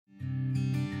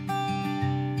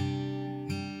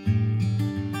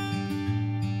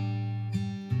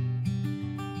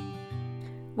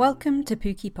Welcome to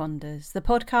Pookie Ponders, the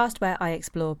podcast where I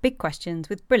explore big questions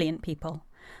with brilliant people.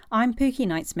 I'm Pookie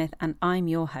Knightsmith and I'm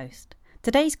your host.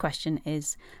 Today's question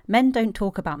is, men don't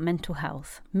talk about mental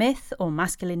health, myth or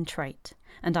masculine trait?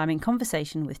 And I'm in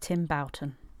conversation with Tim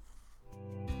Boughton.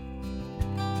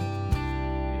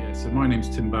 Yeah, so my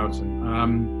name's Tim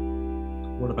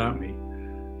Boughton. What about me?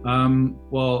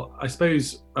 Well, I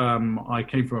suppose I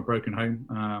came from a broken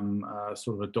home,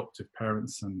 sort of adoptive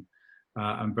parents and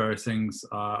various things.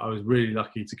 I was really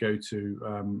lucky to go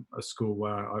to a school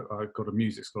where I got a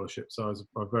music scholarship, so I was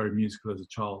very musical as a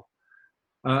child.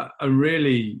 And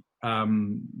really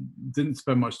didn't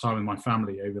spend much time with my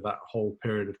family over that whole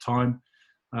period of time.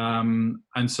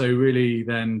 And so really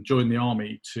then joined the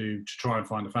army to try and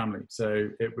find a family. So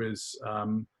it was,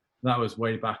 that was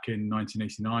way back in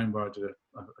 1989, where I did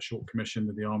a short commission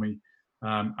with the army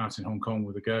out in Hong Kong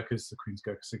with the Gurkhas, the Queen's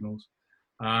Gurkha Signals.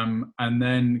 And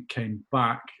then came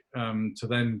back to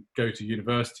then go to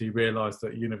university, realised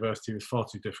that university was far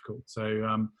too difficult. So,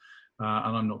 and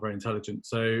I'm not very intelligent.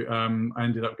 So I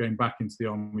ended up going back into the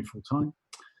army full time.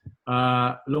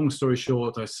 Long story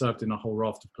short, I served in a whole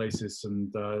raft of places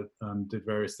and did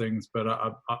various things. But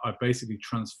I basically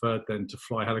transferred then to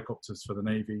fly helicopters for the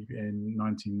Navy in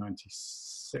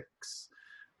 1996.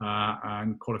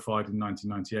 And qualified in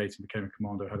 1998 and became a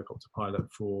commando helicopter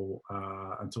pilot for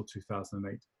until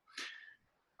 2008.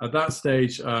 At that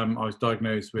stage, I was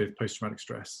diagnosed with post-traumatic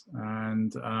stress,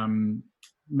 and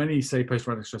many say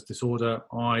post-traumatic stress disorder.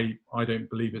 I don't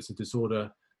believe it's a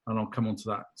disorder, and I'll come on to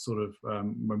that sort of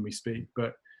when we speak.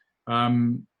 But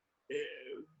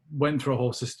went through a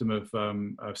whole system of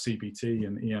CBT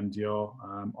and EMDR,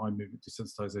 eye movement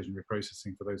desensitization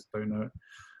reprocessing, for those that don't know it.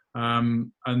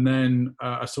 And then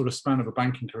a sort of span of a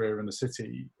banking career in the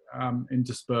city,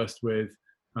 interspersed with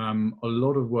a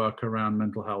lot of work around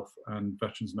mental health and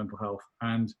veterans' mental health,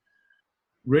 and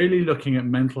really looking at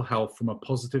mental health from a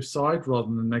positive side rather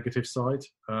than the negative side.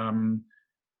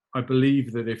 I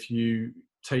believe that if you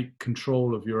take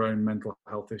control of your own mental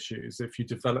health issues, if you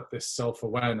develop this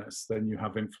self-awareness, then you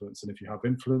have influence. And if you have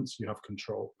influence, you have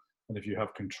control. And if you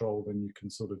have control, then you can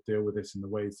sort of deal with it in the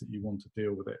ways that you want to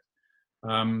deal with it.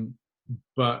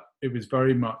 But it was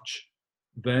very much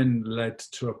then led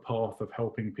to a path of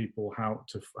helping people how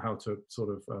to sort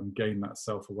of gain that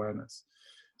self-awareness.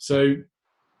 So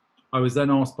I was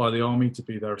then asked by the army to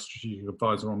be their strategic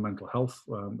advisor on mental health,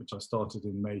 which I started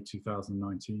in May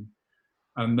 2019.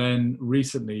 And then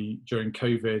recently, during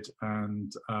COVID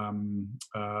and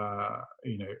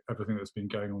everything that's been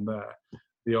going on there,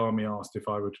 the army asked if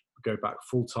I would go back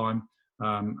full time.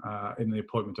 In the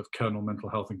appointment of Colonel Mental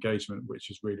Health Engagement,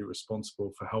 which is really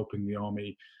responsible for helping the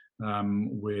army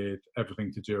with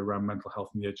everything to do around mental health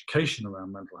and the education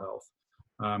around mental health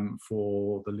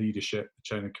for the leadership, the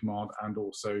chain of command, and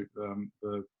also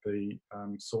the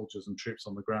soldiers and troops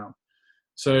on the ground.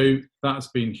 So that's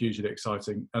been hugely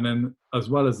exciting. And then, as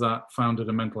well as that, founded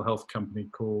a mental health company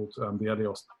called the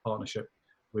Elios Partnership,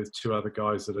 with two other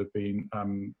guys that have been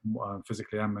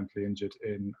physically and mentally injured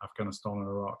in Afghanistan and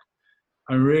Iraq.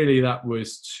 And really that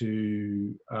was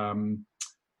to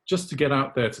just to get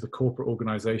out there to the corporate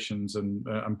organizations and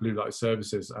blue light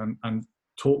services and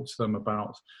talk to them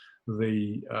about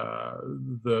the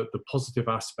positive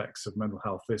aspects of mental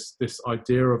health, this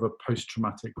idea of a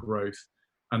post-traumatic growth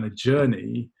and a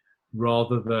journey,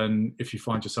 rather than if you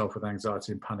find yourself with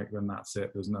anxiety and panic, then that's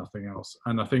it, there's nothing else.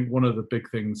 And I think one of the big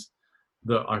things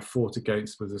that I fought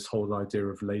against was this whole idea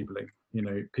of labeling. You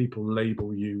know, people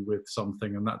label you with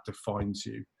something and that defines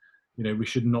you. You know, we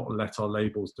should not let our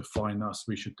labels define us.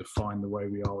 We should define the way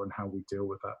we are and how we deal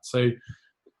with that. So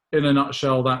in a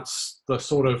nutshell, that's the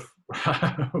sort of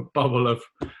bubble of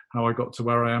how I got to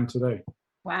where I am today.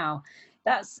 Wow.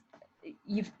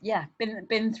 You've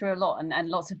been through a lot and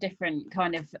lots of different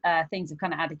kind of things have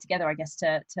kind of added together, I guess,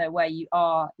 to where you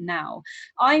are now.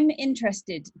 I'm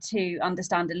interested to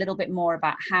understand a little bit more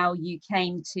about how you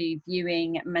came to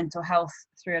viewing mental health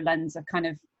through a lens of kind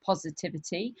of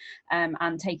positivity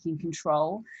and taking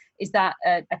control. Is that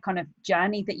a kind of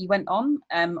journey that you went on,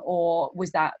 or was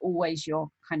that always your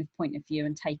kind of point of view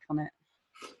and take on it?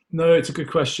 No, it's a good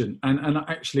question, and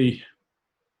actually,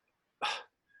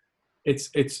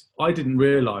 I didn't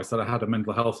realise that I had a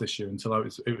mental health issue until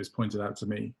it was pointed out to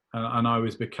me, and I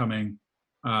was becoming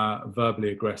verbally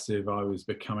aggressive. I was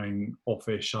becoming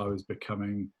offish. I was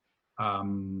becoming, I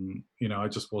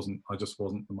just wasn't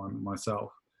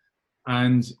myself,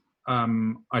 and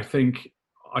I think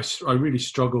I really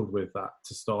struggled with that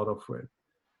to start off with.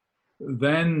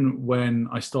 Then when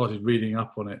I started reading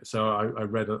up on it, so I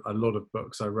read a lot of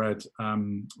books. I read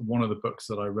one of the books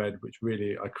that I read, which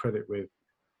really I credit with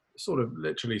sort of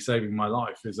literally saving my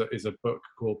life is a book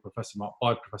called by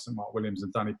Professor Mark Williams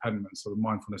and Danny Penman, sort of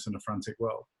Mindfulness in a Frantic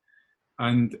World.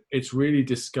 And it's really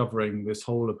discovering this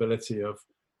whole ability of,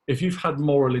 if you've had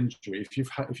moral injury, if you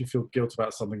feel guilt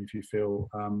about something, if you feel,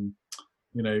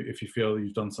 if you feel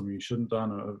you've done something you shouldn't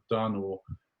done or have done, or,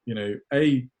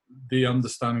 the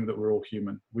understanding that we're all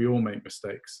human, we all make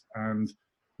mistakes. And,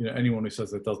 anyone who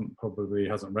says that doesn't probably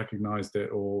hasn't recognized it,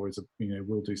 or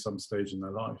will do some stage in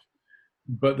their life.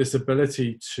 But this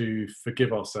ability to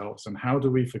forgive ourselves, and how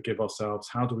do we forgive ourselves?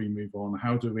 How do we move on?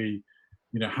 How do we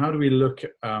look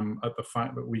at the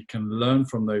fact that we can learn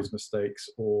from those mistakes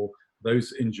or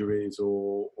those injuries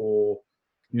or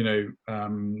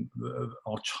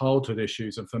our childhood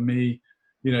issues? And for me,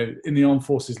 in the armed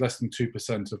forces, less than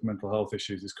 2% of mental health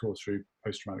issues is caused through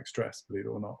post-traumatic stress, believe it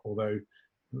or not, although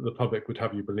the public would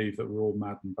have you believe that we're all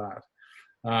mad and bad.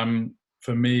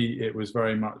 For me, it was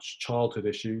very much childhood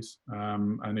issues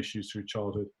and issues through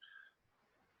childhood.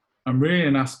 And really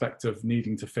an aspect of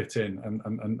needing to fit in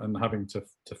and having to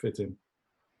fit in.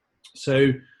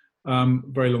 So,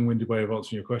 very long-winded way of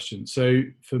answering your question. So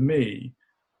for me,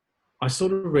 I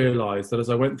sort of realized that as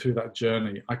I went through that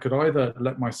journey, I could either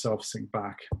let myself sink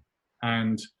back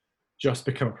and just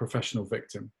become a professional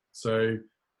victim. So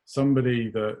somebody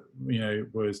that,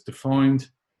 was defined,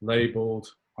 labeled,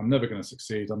 I'm never going to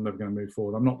succeed, I'm never going to move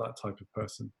forward, I'm not that type of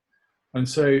person. And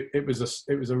so it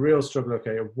was a real struggle.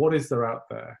 Okay, what is there out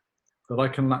there that I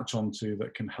can latch onto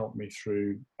that can help me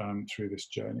through this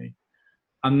journey?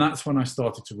 And that's when I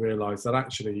started to realize that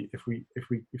actually, if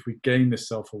we gain this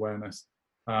self-awareness,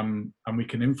 and we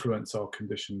can influence our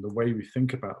condition, the way we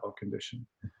think about our condition,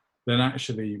 then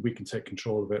actually we can take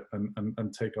control of it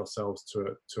and take ourselves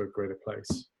to a greater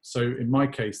place. So in my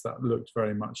case, that looked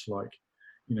very much like,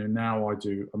 now I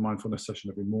do a mindfulness session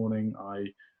every morning.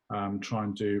 I try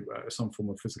and do some form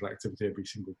of physical activity every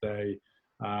single day.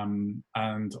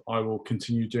 And I will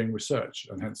continue doing research,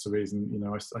 and hence the reason,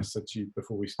 I said to you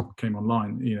before we came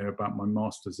online, about my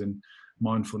master's in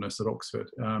mindfulness at Oxford.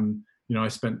 I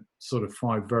spent sort of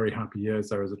 5 very happy years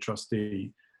there as a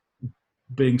trustee,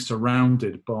 being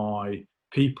surrounded by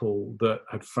people that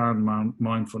had found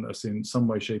mindfulness in some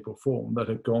way, shape or form, that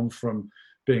had gone from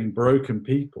being broken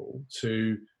people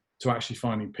to actually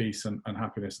finding peace and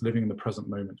happiness, living in the present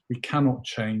moment. We cannot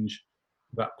change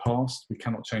that past. We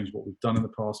cannot change what we've done in the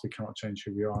past. We cannot change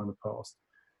who we are in the past.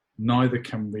 Neither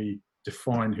can we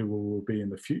define who we will be in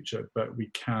the future, but we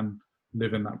can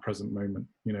live in that present moment,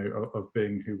 of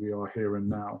being who we are here and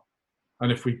now. And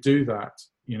if we do that,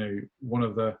 one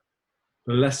of the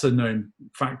lesser known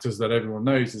factors that everyone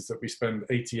knows is that we spend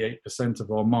 88%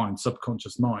 of our mind,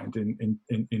 subconscious mind, in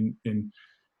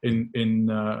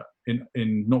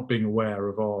not being aware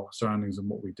of our surroundings and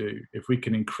what we do. If we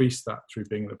can increase that through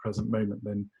being in the present moment,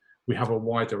 then we have a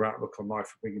wider outlook on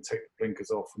life, and we can take the blinkers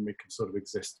off and we can sort of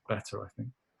exist better, I think.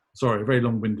 Sorry, a very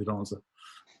long-winded answer.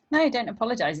 No, don't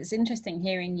apologise. It's interesting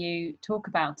hearing you talk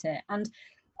about it. And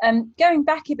going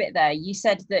back a bit there, you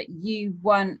said that you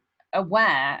weren't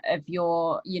aware of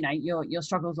your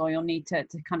struggles or your need to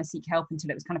kind of seek help until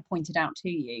it was kind of pointed out to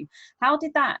you. How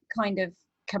did that kind of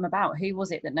come about? Who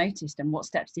was it that noticed, and what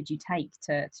steps did you take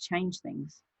to change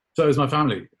things? So it was my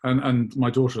family and my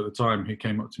daughter at the time, who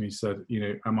came up to me and said,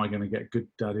 am I going to get good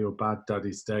daddy or bad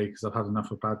daddy today? Because I've had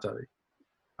enough of bad daddy.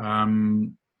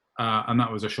 And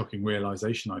that was a shocking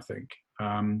realization, I think.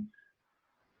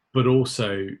 But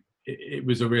also, it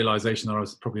was a realization that I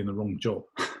was probably in the wrong job.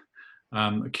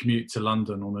 A commute to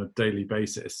London on a daily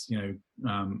basis,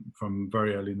 from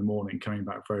very early in the morning, coming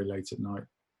back very late at night,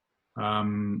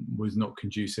 was not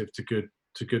conducive to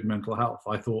good mental health.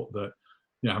 I thought that,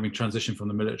 having transitioned from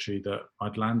the military, that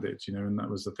I'd landed, and that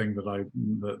was the thing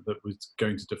that was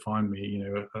going to define me,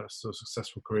 a sort of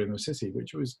successful career in the city,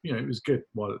 which was, it was good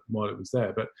while it was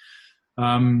there. But,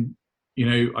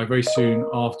 I very soon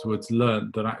afterwards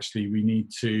learned that actually we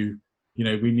need to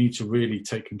really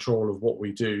take control of what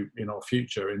we do in our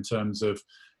future, in terms of,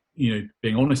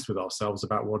 being honest with ourselves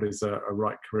about what is a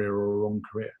right career or a wrong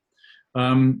career.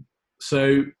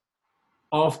 So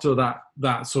after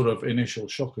that sort of initial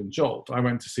shock and jolt, I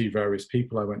went to see various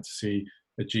people. I went to see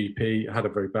a GP. I had a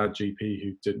very bad GP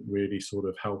who didn't really sort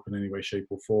of help in any way, shape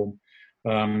or form.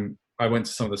 I went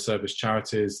to some of the service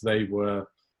charities. They were,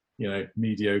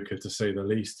 mediocre to say the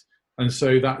least. And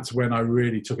so that's when I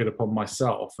really took it upon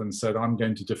myself and said, I'm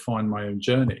going to define my own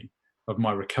journey of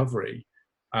my recovery,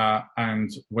 and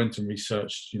went and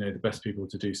researched, the best people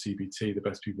to do CBT, the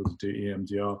best people to do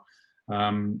EMDR.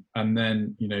 And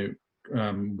then,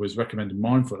 was recommended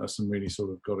mindfulness, and really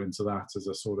sort of got into that as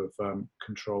a sort of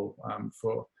control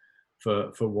for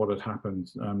what had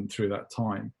happened through that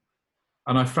time.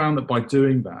 And I found that by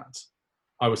doing that,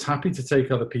 I was happy to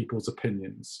take other people's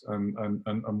opinions and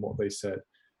what they said,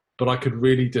 but I could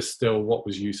really distill what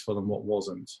was useful and what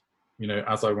wasn't,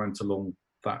 as I went along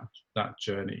that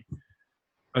journey.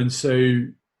 And so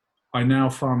I now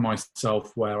find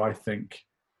myself where I think,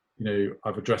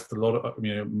 I've addressed a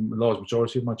large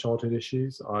majority of my childhood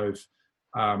issues. I've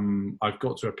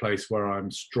got to a place where I'm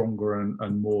stronger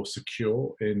and more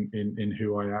secure in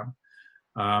who I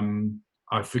am.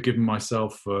 I've forgiven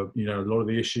myself for a lot of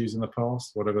the issues in the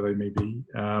past, whatever they may be,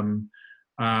 I'm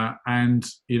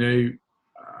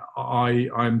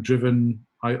driven.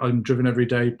 I'm driven every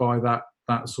day by that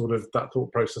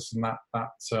thought process and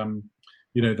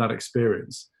that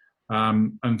experience.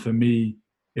 And for me,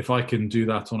 if I can do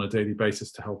that on a daily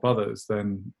basis to help others,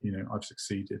 then I've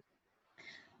succeeded.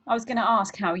 I was going to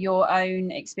ask how your own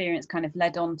experience kind of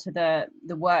led on to the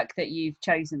work that you've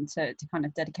chosen to kind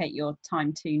of dedicate your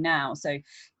time to now. So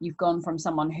you've gone from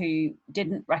someone who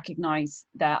didn't recognise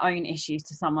their own issues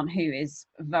to someone who is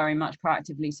very much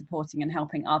proactively supporting and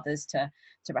helping others to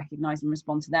recognise and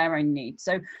respond to their own needs.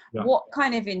 So What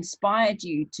kind of inspired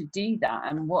you to do that,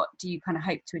 and what do you kind of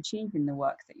hope to achieve in the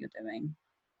work that you're doing?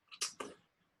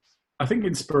 I think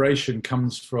inspiration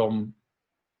comes from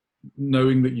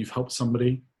knowing that you've helped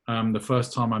somebody. The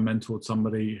first time I mentored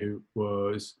somebody who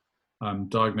was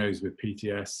diagnosed with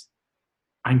PTS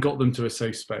and got them to a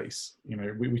safe space.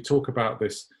 We talk about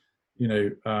this,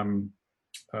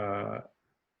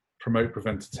 promote,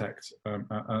 prevent, detect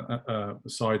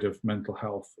side of mental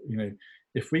health.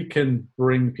 If we can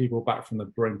bring people back from the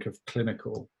brink of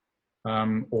clinical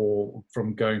or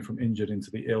from going from injured into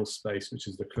the ill space, which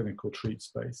is the clinical treat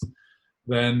space,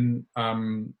 then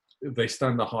they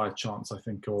stand a higher chance, I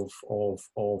think, of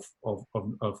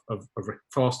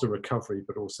faster recovery,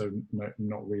 but also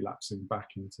not relapsing back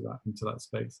into that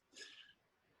space.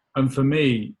 And for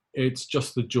me, it's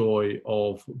just the joy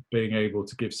of being able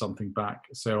to give something back.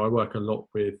 So I work a lot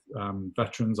with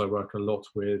veterans. I work a lot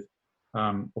with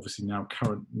obviously now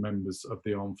current members of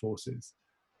the armed forces,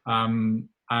 and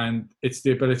it's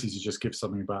the ability to just give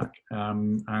something back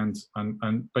and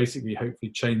basically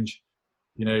hopefully change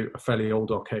a fairly old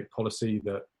archaic policy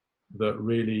that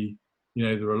really,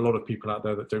 there are a lot of people out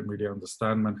there that don't really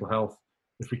understand mental health.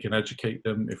 If we can educate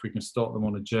them, if we can start them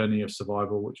on a journey of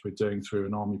survival, which we're doing through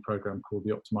an Army program called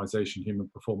the Optimization Human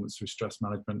Performance Through Stress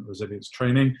Management Resilience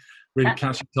Training, really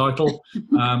catchy title,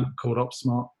 called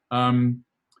OpSmart,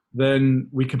 then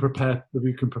we can prepare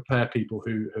people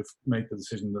who have made the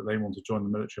decision that they want to join the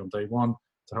military on day one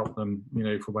to help them,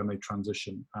 for when they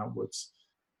transition outwards.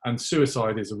 And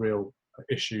suicide is a real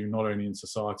issue, not only in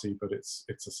society, but it's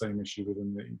the same issue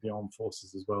within the armed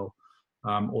forces as well.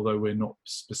 Although we're not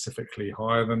specifically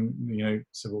higher than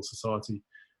civil society,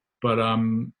 but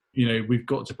we've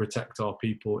got to protect our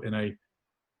people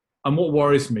and what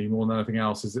worries me more than anything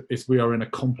else is we are in a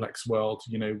complex world.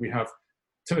 We have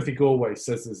Timothy Galway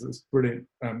says this brilliant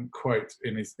quote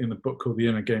in the book called The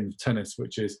Inner Game of Tennis,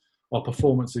 which is, our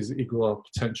performance is equal our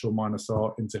potential minus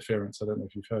our interference. I don't know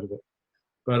if you've heard of it,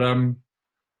 but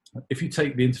if you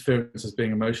take the interference as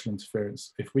being emotional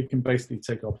interference, if we can basically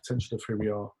take our potential of who we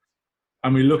are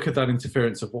and we look at that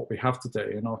interference of what we have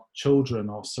today, and our children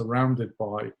are surrounded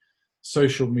by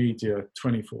social media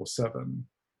 24/7,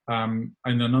 in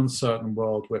an uncertain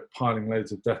world, we're piling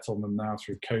loads of debt on them now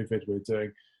through COVID, we're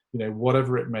doing,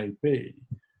 whatever it may be,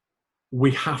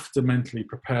 we have to mentally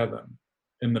prepare them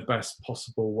in the best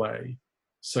possible way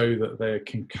so that they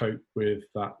can cope with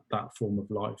that form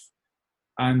of life.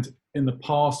 And in the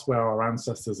past, where our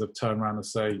ancestors have turned around and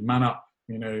say, man up,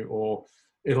 or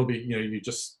it'll be, you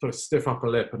just put a stiff upper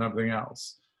lip and everything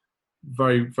else.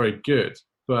 Very, very good.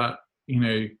 But,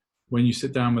 when you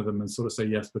sit down with them and sort of say,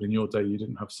 yes, but in your day, you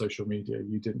didn't have social media.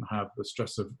 You didn't have the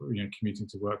stress of, commuting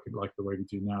to work like the way we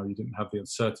do now. You didn't have the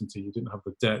uncertainty. You didn't have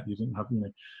the debt. You didn't have,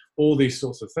 all these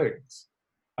sorts of things.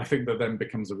 I think that then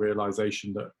becomes a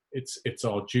realization that it's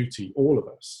our duty, all of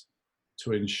us,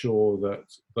 to ensure that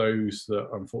those that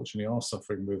unfortunately are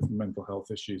suffering with mental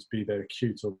health issues, be they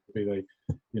acute or be they,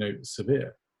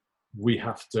 severe, we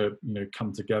have to,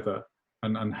 come together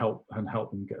and help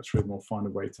them get through them, or find a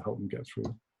way to help them get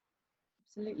through.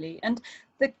 Absolutely. And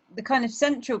the kind of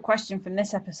central question from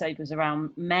this episode was around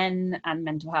men and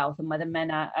mental health, and whether men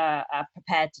are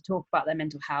prepared to talk about their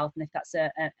mental health, and if that's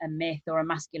a myth or a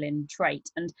masculine trait.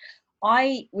 And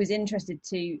I was interested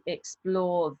to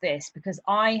explore this because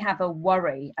I have a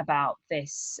worry about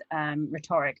this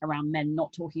rhetoric around men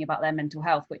not talking about their mental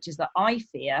health, which is that I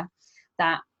fear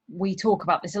that we talk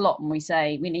about this a lot and we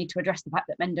say we need to address the fact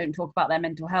that men don't talk about their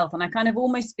mental health. And I kind of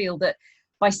almost feel that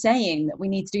by saying that we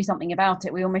need to do something about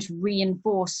it, we almost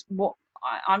reinforce what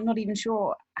I'm not even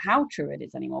sure how true it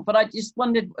is anymore. But I just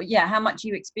wondered, yeah, how much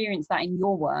you experience that in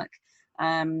your work,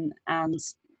 and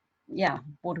yeah,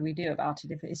 what do we do about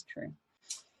it if it is true?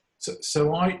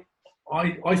 So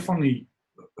I finally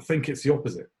think it's the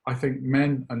opposite. I think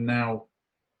men are now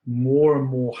more and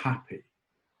more happy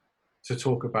to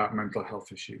talk about mental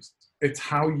health issues. It's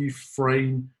how you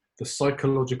frame the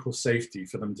psychological safety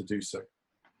for them to do so.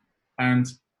 And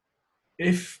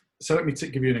so let me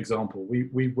give you an example.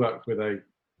 We worked with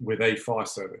a fire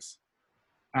service,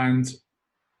 and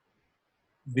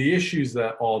the issues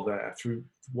that are there through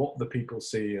what the people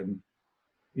see, and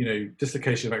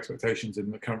dislocation of expectations in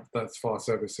the current fire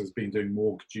service has been doing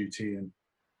morgue duty and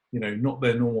not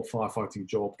their normal firefighting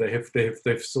job.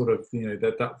 They've sort of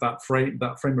that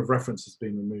frame of reference has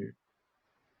been removed.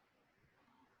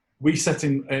 We set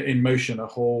in motion a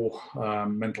whole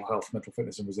mental health, mental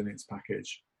fitness and resilience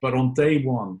package. But on day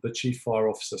one, the chief fire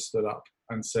officer stood up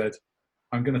and said,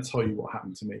 "I'm going to tell you what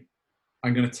happened to me.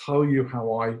 I'm going to tell you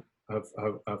how I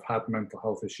have had mental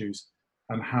health issues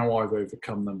and how I've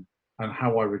overcome them and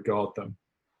how I regard them."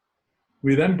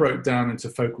 We then broke down into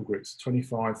focal groups,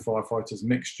 25 firefighters,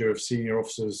 mixture of senior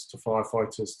officers to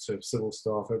firefighters to civil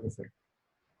staff, everything.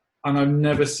 And I've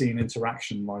never seen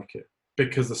interaction like it,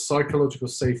 because the psychological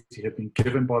safety had been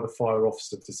given by the fire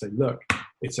officer to say, look,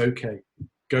 it's okay.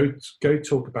 Go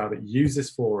talk about it. Use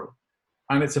this forum.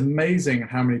 And it's amazing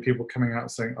how many people coming out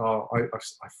saying, oh,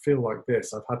 I feel like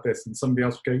this. I've had this. And somebody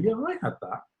else would go, yeah, I had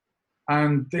that.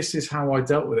 And this is how I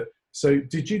dealt with it. So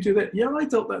did you do that? Yeah, I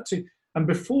dealt that too. And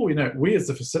before we know it, we as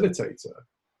the facilitator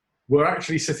were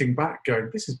actually sitting back going,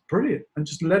 this is brilliant. And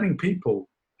just letting people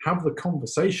have the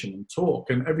conversation and talk.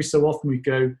 And every so often we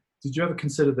go, did you ever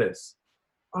consider this?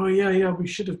 Oh, yeah, we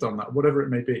should have done that, whatever it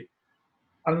may be.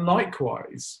 And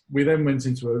likewise, we then went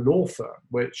into a law firm,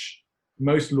 which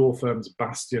most law firms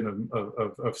bastion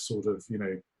of sort of,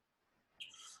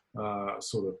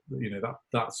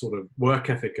 that sort of work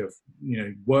ethic of,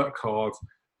 work hard,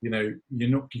 you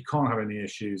can't have any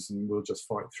issues and we'll just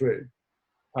fight through.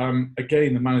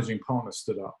 Again, the managing partner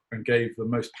stood up and gave the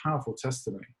most powerful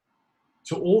testimony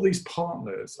to all these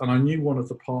partners. And I knew one of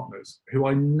the partners who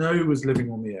I know was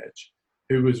living on the edge,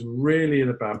 who was really in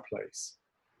a bad place,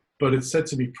 but had said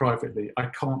to me privately, I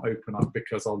can't open up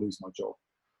because I'll lose my job.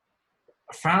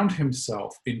 Found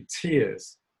himself in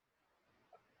tears,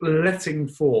 letting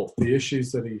forth the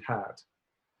issues that he had.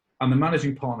 And the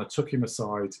managing partner took him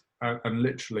aside and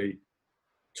literally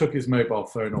took his mobile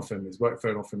phone off him, his work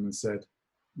phone off him, and said,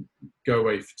 go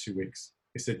away for 2 weeks.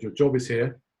 He said, your job is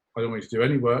here. I don't want you to do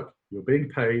any work. You're being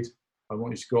paid. I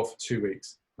want you to go off for 2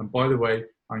 weeks. And by the way,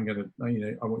 I'm going to,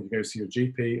 I want you to go see your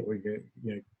GP, or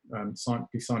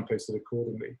be signposted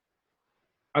accordingly.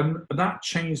 And that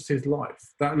changed his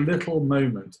life. That little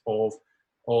moment of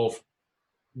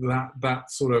that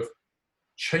sort of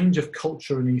change of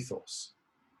culture and ethos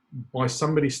by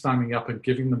somebody standing up and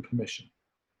giving them permission.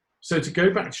 So to go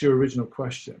back to your original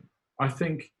question, I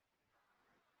think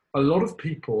a lot of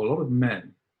people, a lot of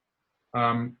men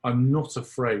are not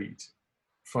afraid,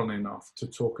 funnily enough, to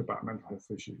talk about mental health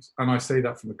issues. And I say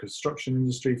that from the construction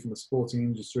industry, from the sporting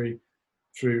industry,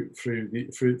 through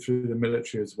the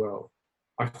military as well.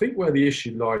 I think where the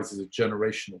issue lies is a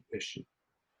generational issue.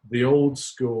 The old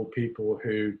school people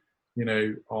who,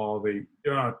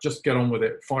 are just get on with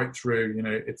it, fight through,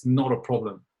 it's not a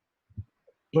problem.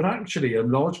 But actually, a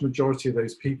large majority of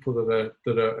those people that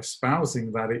are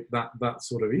espousing that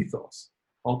sort of ethos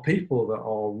are people that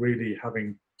are really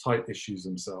having tight issues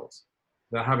themselves.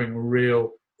 They're having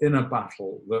real inner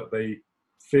battle that they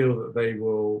feel that they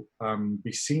will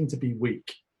be seen to be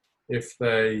weak if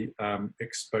they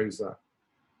expose that.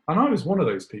 And I was one of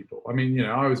those people. I mean,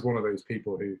 I was one of those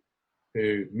people who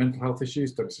mental health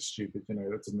issues, don't be so stupid,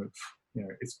 that doesn't,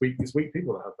 it's weak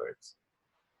people that have those.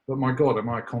 But my God, am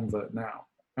I a convert now?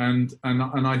 And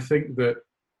I think that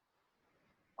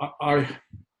I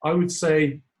would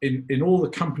say in all the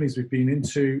companies we've been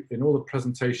into, in all the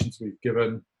presentations we've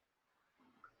given,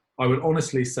 I would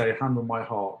honestly say, hand on my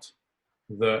heart,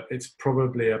 that it's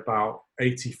probably about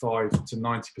 85 to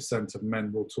 90% of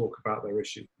men will talk about their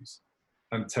issues,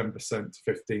 and 10%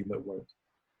 to 15% that won't.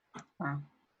 Wow.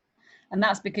 And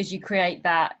that's because you create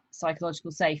that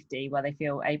psychological safety where they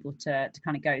feel able to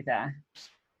kind of go there.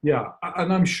 Yeah,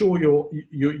 and I'm sure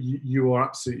you are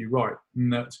absolutely right in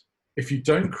that if you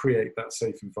don't create that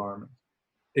safe environment,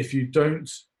 if you don't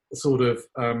sort of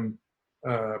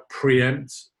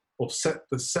preempt or set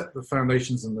the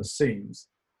foundations and the seams,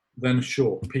 then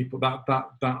sure, people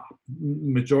that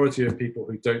majority of people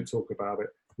who don't talk about it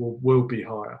will be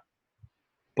higher.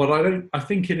 But I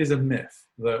think it is a myth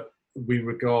that we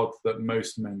regard that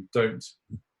most men don't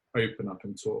open up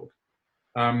and talk.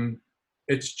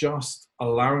 It's just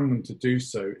allowing them to do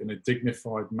so in a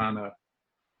dignified manner,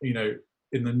 you know,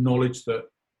 in the knowledge that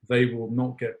they will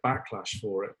not get backlash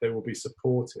for it. They will be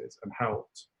supported and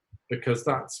helped, because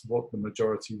that's what the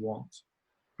majority want.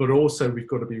 But also we've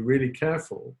got to be really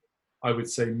careful, I would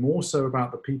say more so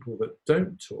about the people that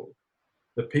don't talk,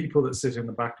 the people that sit in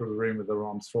the back of the room with their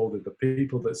arms folded, the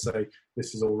people that say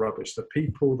this is all rubbish, the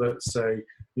people that say,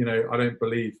 you know, I don't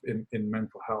believe in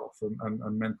mental health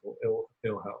and mental ill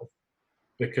health.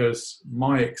 Because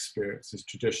my experience is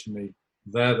traditionally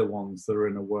they're the ones that are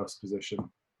in a worse position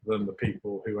than the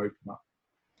people who open up.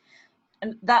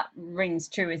 And that rings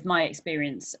true with my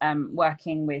experience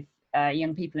working with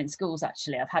young people in schools.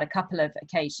 Actually, I've had a couple of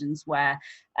occasions where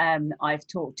I've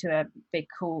talked to a big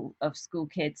call of school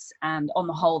kids, and on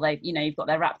the whole, they've, you know, you've got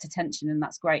their rapt attention, and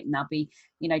that's great. And there'll be,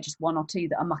 you know, just one or two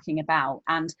that are mucking about.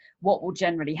 And what will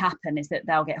generally happen is that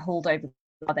they'll get hauled over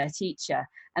by their teacher,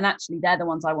 and actually they're the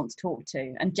ones I want to talk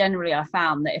to. And generally I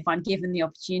found that if I'm given the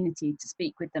opportunity to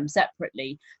speak with them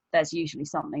separately, there's usually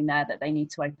something there that they need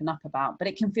to open up about. But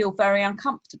it can feel very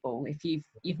uncomfortable if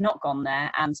you've not gone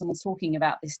there and someone's talking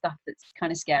about this stuff that's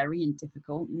kind of scary and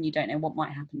difficult, and you don't know what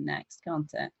might happen next,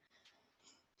 can't it?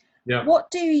 Yeah.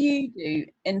 What do you do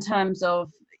in terms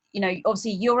of, you know,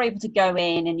 obviously you're able to go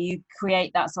in and you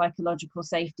create that psychological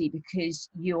safety because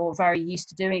you're very used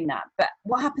to doing that. But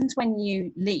what happens when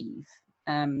you leave?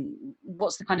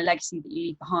 What's the kind of legacy that you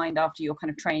leave behind after your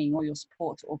kind of training or your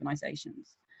support to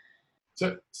organisations?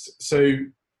 So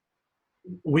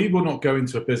we will not go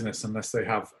into a business unless they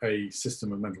have a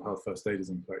system of mental health first aiders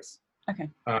in place. Okay.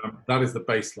 That is the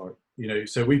baseline. You know,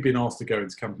 so we've been asked to go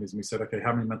into companies and we said, okay,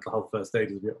 how many mental health first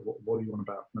aiders? What do you want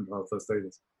about mental health first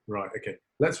aiders? Right. Okay.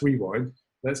 Let's rewind.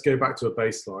 Let's go back to a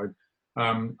baseline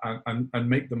and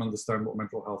make them understand what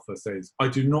mental health first aid is. I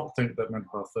do not think that mental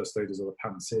health first aiders are the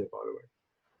panacea, by the way,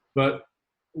 but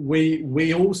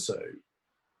we also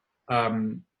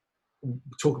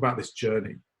talk about this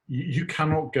journey. You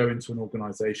cannot go into an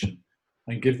organisation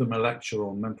and give them a lecture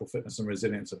on mental fitness and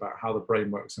resilience about how the brain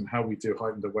works and how we do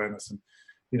heightened awareness and,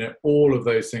 you know, all of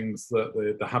those things, that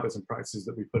the habits and practices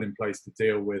that we put in place to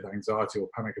deal with anxiety or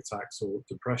panic attacks or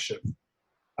depression,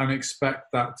 and expect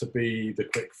that to be the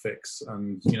quick fix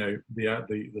and, you know,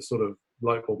 the sort of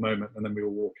light bulb moment, and then we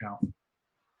will walk out.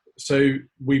 So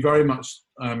we very much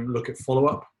look at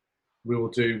follow-up. We will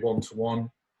do one-to-one.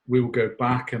 We will go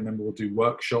back and then we'll do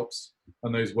workshops,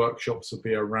 and those workshops will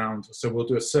be around. So we'll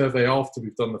do a survey after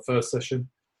we've done the first session,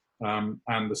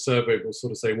 and the survey will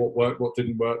sort of say what worked, what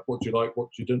didn't work, what do you like, what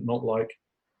do you did not like,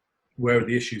 where are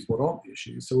the issues, what aren't the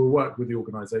issues. So we'll work with the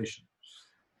organisation.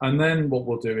 And then what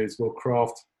we'll do is we'll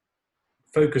craft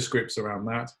focus groups around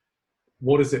that.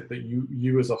 What is it that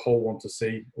you as a whole want to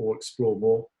see or explore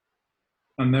more?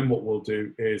 And then what we'll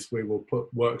do is we will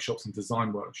put workshops and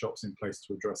design workshops in place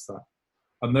to address that.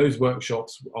 And those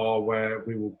workshops are where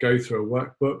we will go through a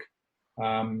workbook.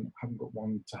 Haven't got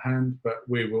one to hand, but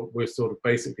we'll sort of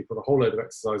basically put a whole load of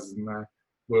exercises in there.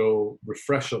 We'll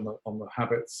refresh on the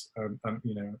habits and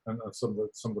you know, and some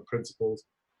of the principles.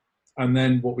 And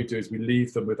then what we do is we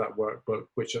leave them with that workbook,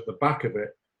 which at the back of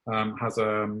it has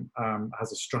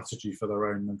a strategy for their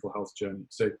own mental health journey.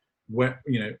 So where,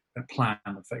 you know, a plan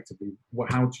effectively.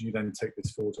 How do you then take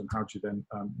this forward, and how do you then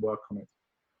work on it?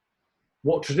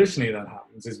 What traditionally then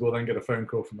happens is we'll then get a phone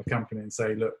call from the company and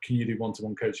say, look, can you do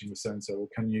one-to-one coaching with so-and-so? Or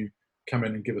can you come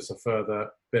in and give us a further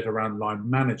bit around line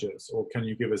managers? Or can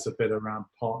you give us a bit around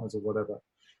partners or whatever?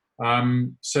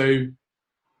 So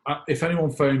if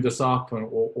anyone phoned us up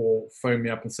or phoned me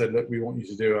up and said, look, we want you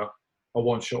to do a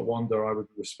one-shot wonder, I would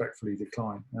respectfully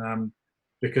decline.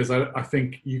 Because I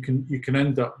think you can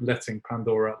end up letting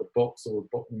Pandora out the box, or,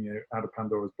 you know, out of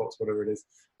Pandora's box, whatever it is,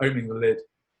 opening the lid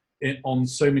on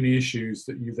so many issues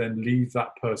that you then leave that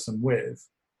person with,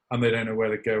 and they don't know where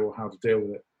to go or how to deal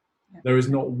with it. Yeah. There is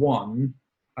not one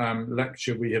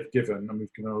lecture we have given, and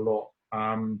we've given a lot,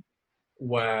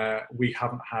 where we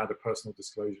haven't had a personal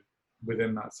disclosure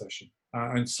within that session.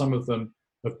 And some of them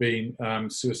have been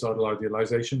suicidal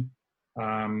idealization.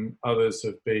 Others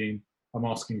have been, I'm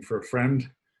asking for a friend.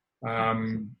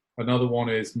 Another one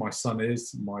is my son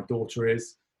is, my daughter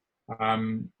is.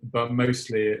 But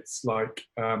mostly it's like,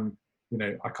 you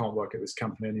know, I can't work at this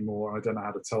company anymore. I don't know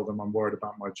how to tell them I'm worried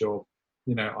about my job.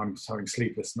 You know, I'm having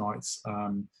sleepless nights.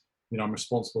 You know, I'm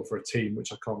responsible for a team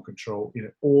which I can't control. You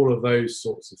know, all of those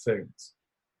sorts of things,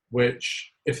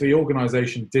 which if the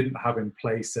organisation didn't have in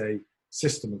place a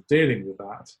system of dealing with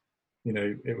that, you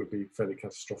know, it would be fairly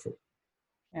catastrophic.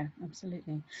 Yeah,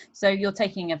 absolutely. So you're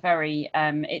taking a very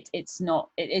it's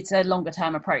a longer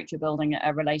term approach. You're building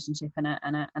a relationship and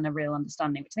a real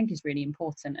understanding, which I think is really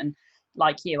important. And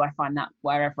like you, I find that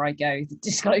wherever I go, the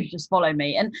disclosures follow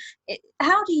me. And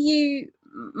how do you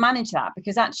manage that?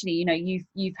 Because actually, you know,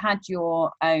 you've had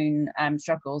your own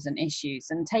struggles and issues,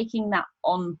 and taking that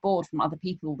on board from other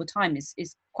people all the time is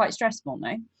quite stressful,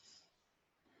 no?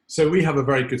 So we have a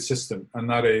very good system, and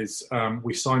that is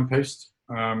we signpost.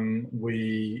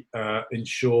 We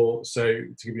ensure. So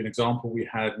to give you an example, we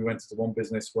went into one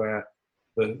business where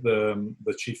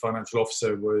the chief financial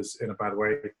officer was in a bad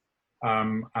way,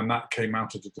 and that came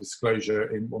out of the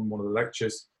disclosure in one of the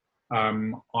lectures.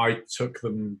 I took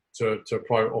them to a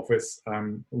private office,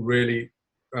 really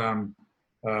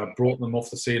brought them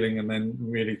off the ceiling, and then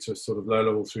really to sort of low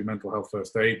level through mental health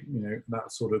first aid. You know,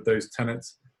 that sort of those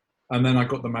tenets. And then I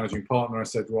got the managing partner. I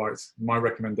said, right, my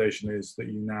recommendation is that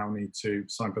you now need to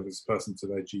signpost this person to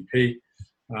their GP.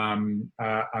 And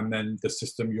then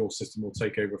your system will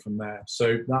take over from there.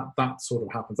 So that sort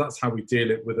of happens. That's how we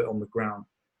deal with it on the ground.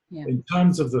 Yeah. In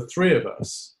terms of the three of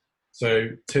us, so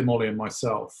Tim, Ollie and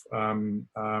myself,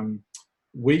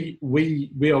 we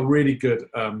are really good,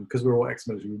 because we're all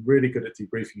ex-military, we're really good at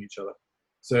debriefing each other.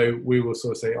 So we will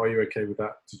sort of say, are you okay with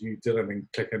that? Did anything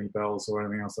click any bells or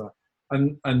anything else?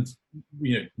 And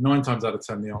you know, 9 times out of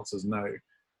 10 the answer is no,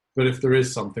 but if there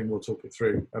is something, we'll talk it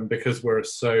through. And because we're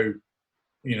so,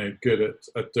 you know, good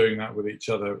at doing that with each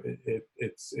other,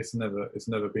 it's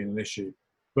never been an issue.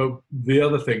 But the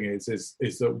other thing is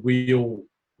that we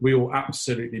all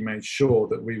absolutely made sure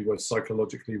that we were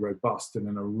psychologically robust and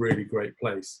in a really great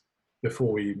place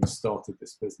before we even started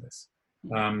this business,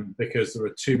 because there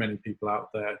are too many people out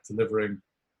there delivering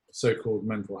so-called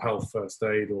mental health first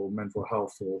aid or mental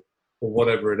health or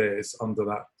whatever it is under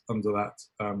that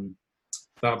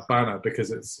banner,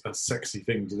 because it's a sexy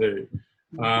thing to do,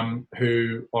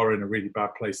 who are in a really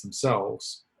bad place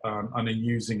themselves, and are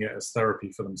using it as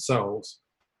therapy for themselves,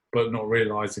 but not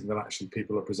realizing that actually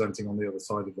people are presenting on the other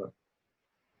side of that.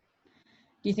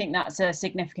 Do you think that's a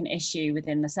significant issue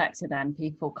within the sector then?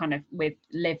 People kind of with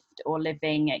lived or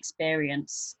living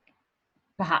experience,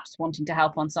 perhaps wanting to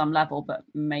help on some level, but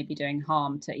maybe doing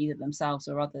harm to either themselves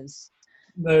or others?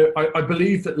 No, I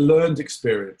believe that learned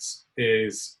experience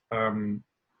is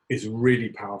really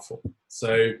powerful.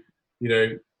 So, you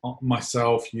know,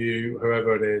 myself, you,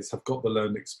 whoever it is, have got the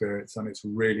learned experience, and it's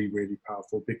really, really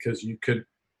powerful, because you can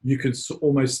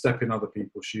almost step in other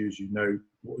people's shoes. You know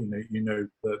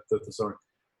the design.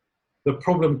 The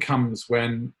problem comes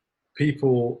when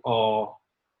people are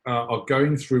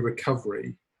going through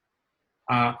recovery,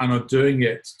 and are doing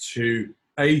it to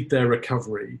aid their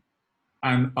recovery,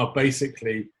 and are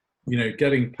basically, you know,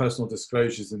 getting personal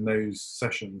disclosures in those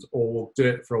sessions, or do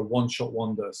it for a one-shot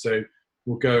wonder. So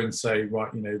we'll go and say,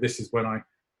 right, you know, this is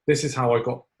how I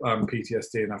got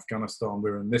PTSD in Afghanistan. We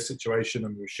were in this situation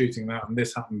and we were shooting that, and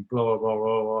this happened, blah, blah, blah,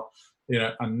 blah, blah, you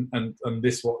know, and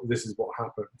this is what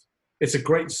happened. It's a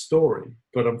great story,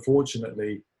 but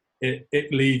unfortunately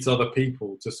it leads other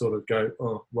people to sort of go,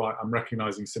 oh, right, I'm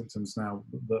recognizing symptoms now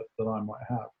that I might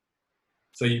have.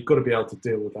 So you've got to be able to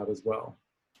deal with that as well.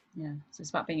 Yeah, so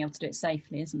it's about being able to do it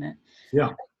safely, isn't it?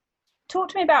 Yeah. Talk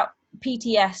to me about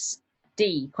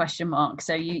PTSD, question mark.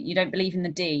 So you don't believe in the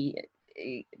D.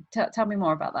 Tell me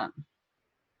more about that.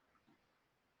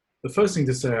 The first thing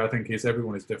to say, I think, is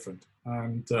everyone is different.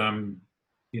 And,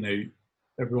 you know,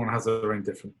 everyone has their own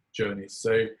different journeys.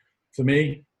 So for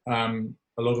me,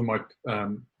 a lot of my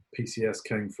PCS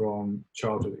came from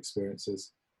childhood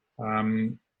experiences.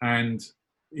 And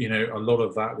you know, a lot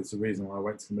of that is the reason why I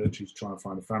went to the military, to try and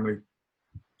find a family.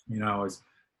 You know, I was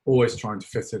always trying to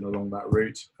fit in along that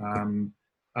route.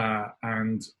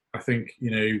 And I think,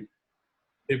 you know,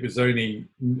 it was only,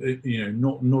 you know,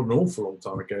 not an awful long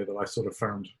time ago that I sort of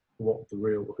found who the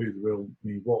real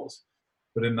me was.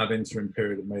 But in that interim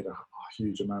period, I made a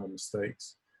huge amount of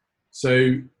mistakes.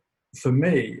 So for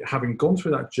me, having gone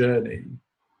through that journey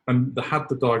and had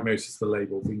the diagnosis, the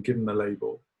label, been given the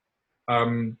label,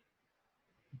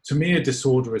 to me, a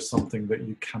disorder is something that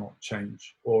you cannot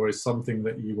change, or is something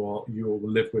that you will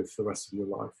live with for the rest of your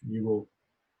life. You will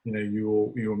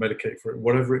medicate for it,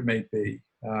 whatever it may be.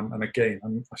 And again, I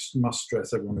must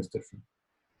stress, everyone is different.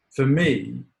 For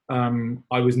me,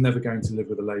 I was never going to live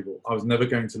with a label. I was never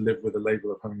going to live with a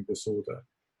label of having a disorder.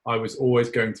 I was always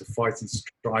going to fight and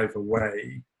strive a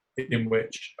way in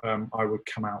which I would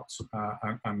come out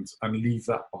and leave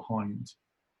that behind.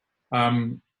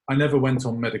 I never went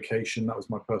on medication. That was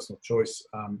my personal choice.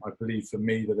 I believe for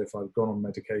me that if I'd gone on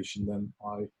medication, then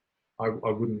I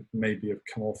wouldn't maybe have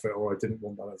come off it, or I didn't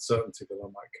want that uncertainty that I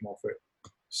might come off it.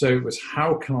 So it was,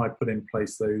 how can I put in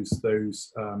place those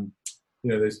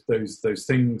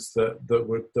things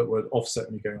that would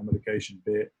offset me going on medication,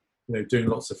 be it, doing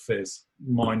lots of phys,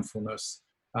 mindfulness,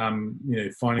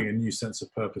 finding a new sense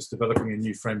of purpose, developing a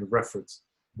new frame of reference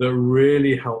that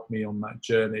really helped me on that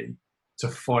journey to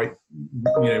fight,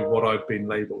 what I've been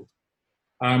labelled.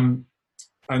 And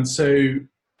so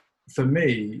for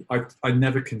me, I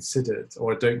never considered,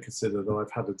 or I don't consider, that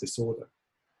I've had a disorder.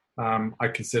 I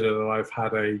consider that I've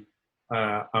had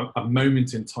a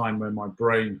moment in time where my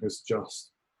brain has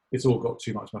it's all got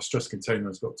too much. My stress container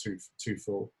has got too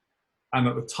full. And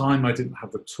at the time, I didn't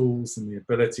have the tools and the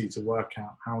ability to work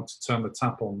out how to turn the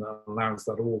tap on that allows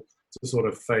that all to sort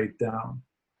of fade down.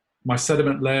 My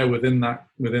sediment layer within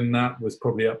that was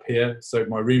probably up here. So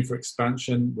my room for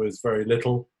expansion was very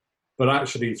little. But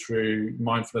actually, through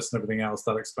mindfulness and everything else,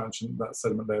 that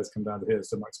sediment layer has come down to here.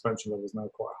 So my expansion level is now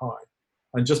quite high.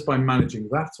 And just by managing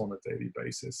that on a daily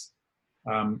basis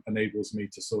enables me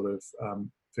to sort of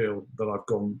feel that I've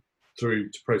gone through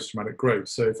to post-traumatic growth.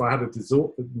 So if I had a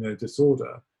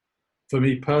disorder, for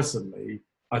me personally,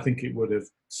 I think it would have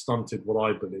stunted what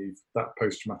I believe that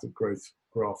post-traumatic growth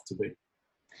graph to be.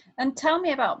 And tell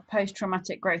me about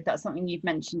post-traumatic growth. That's something you've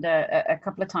mentioned a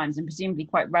couple of times, and presumably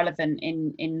quite relevant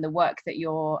in the work that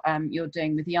you're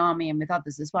doing with the Army and with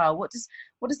others as well. What does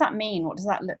that mean? What does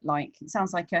that look like? It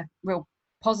sounds like a real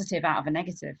positive out of a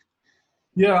negative.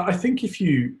 Yeah, I think if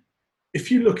you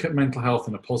look at mental health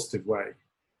in a positive way,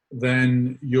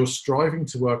 then you're striving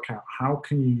to work out how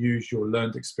can you use your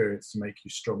learned experience to make you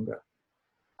stronger.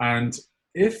 And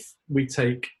if we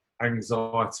take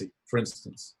anxiety, for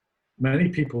instance, many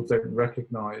people don't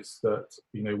recognize that,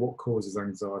 what causes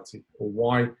anxiety or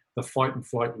why the fight and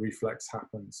flight reflex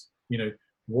happens.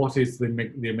 What is the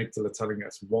amygdala telling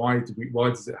us? Why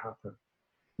does it happen?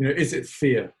 Is it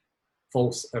fear?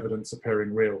 False evidence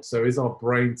appearing real. So is our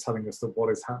brain telling us that what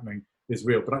is happening is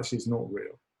real, but actually it's not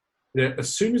real?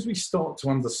 As soon as we start to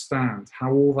understand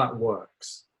how all that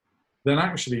works, then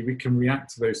actually we can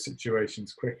react to those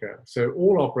situations quicker. So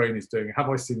all our brain is doing, have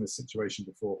I seen this situation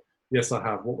before? Yes, I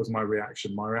have. What was my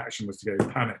reaction? My reaction was to go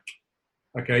panic.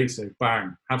 Okay, so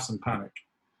bang, have some panic.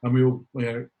 And we all,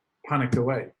 panic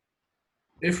away.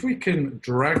 If we can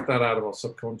drag that out of our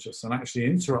subconscious and actually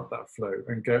interrupt that flow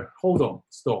and go, hold on,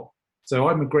 stop. So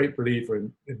I'm a great believer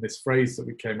in this phrase that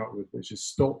we came up with, which is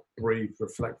stop, breathe,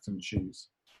 reflect, and choose.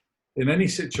 In any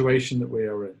situation that we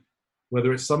are in,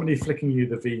 whether it's somebody flicking you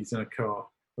the V's in a car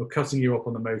or cutting you up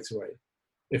on the motorway,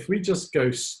 if we just go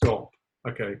stop,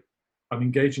 okay, I'm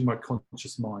engaging my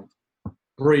conscious mind,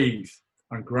 breathe,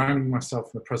 I'm grounding myself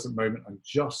in the present moment and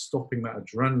just stopping that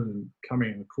adrenaline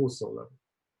coming in the cortisol level.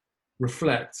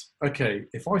 Reflect, okay,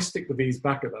 if I stick the V's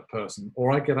back at that person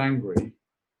or I get angry,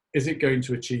 is it going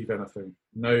to achieve anything?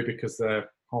 No, because they're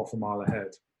half a mile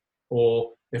ahead.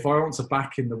 Or if I answer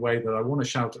back in the way that I want to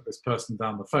shout at this person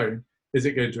down the phone, is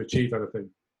it going to achieve anything?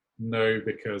 No,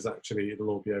 because actually it'll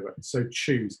all be over. So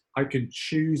choose. I can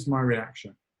choose my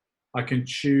reaction. I can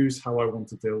choose how I want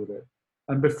to deal with it.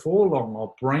 And before long,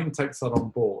 our brain takes that on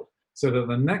board so that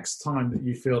the next time that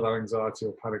you feel that anxiety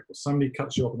or panic or somebody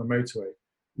cuts you off on the motorway,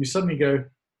 you suddenly go,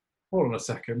 hold on a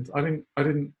second, I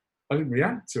didn't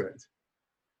react to it.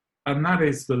 And that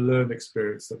is the learned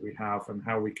experience that we have and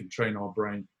how we can train our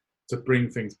brain to bring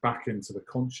things back into the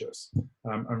conscious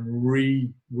and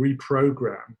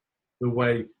reprogram the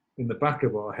way in the back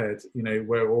of our head,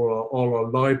 where all our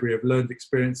library of learned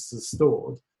experiences are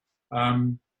stored.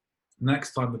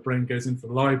 Next time the brain goes into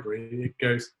the library, it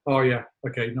goes, oh yeah,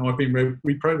 okay, no, I've been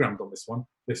reprogrammed on this one.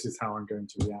 This is how I'm going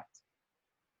to react.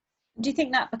 Do you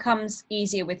think that becomes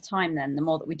easier with time then? The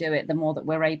more that we do it, the more that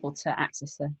we're able to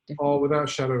access the different... Oh, without a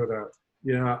shadow of a doubt.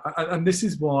 Yeah, and this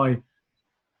is why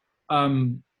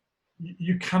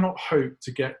you cannot hope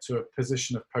to get to a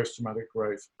position of post-traumatic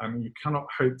growth, and you cannot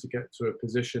hope to get to a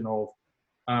position of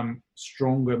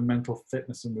stronger mental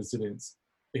fitness and resilience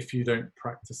if you don't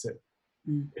practice it.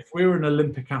 If we're an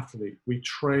Olympic athlete, we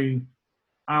train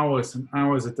hours and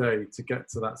hours a day to get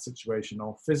to that situation.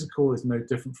 Our physical is no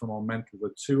different from our mental. The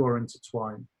two are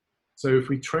intertwined. So if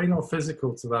we train our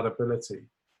physical to that ability,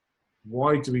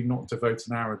 why do we not devote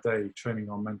an hour a day training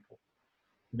our mental?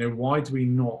 Why do we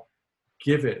not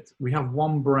give it? We have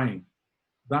one brain.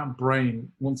 That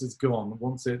brain, once it's gone,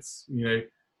 once it's not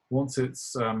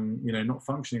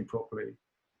functioning properly,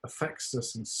 affects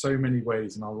us in so many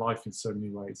ways in our life in so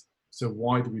many ways. So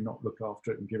why do we not look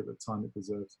after it and give it the time it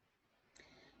deserves?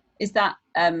 Is that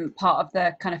part of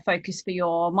the kind of focus for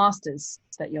your masters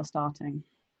that you're starting?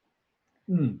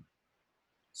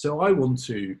 So I want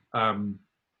to,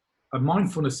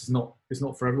 mindfulness is not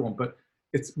for everyone, but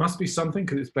it must be something,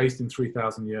 because it's based in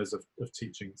 3,000 years of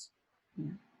teachings.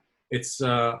 Yeah. It's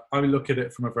I look at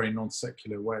it from a very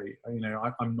non-secular way. You know,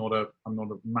 I'm not a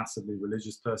massively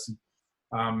religious person,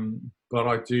 but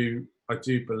I do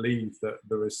believe that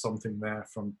there is something there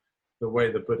from the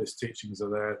way the Buddhist teachings are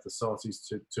there, the satis,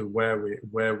 to where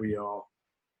we are,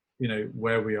 you know,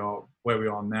 where we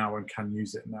are now and can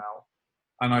use it now.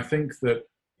 And I think that,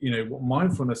 you know, what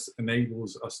mindfulness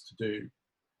enables us to do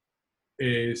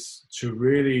is to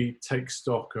really take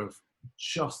stock of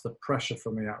just the pressure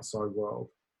from the outside world,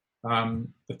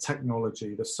 the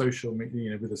technology, the social media, you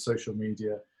know, with the social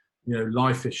media, you know,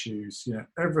 life issues, you know,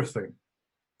 everything,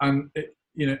 and it,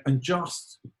 you know, and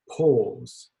just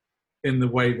pause in the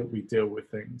way that we deal with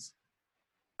things,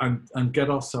 and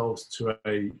get ourselves to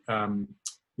a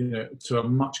you know, to a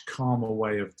much calmer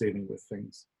way of dealing with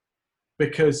things,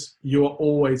 because you're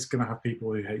always going to have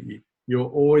people who hate you. You're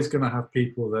always going to have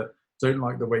people that don't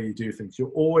like the way you do things. You're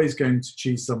always going to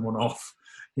cheese someone off.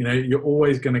 You know, you're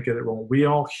always going to get it wrong. We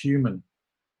are human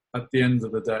at the end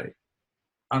of the day.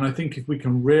 And I think if we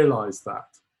can realize that,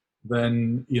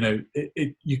 then, you know,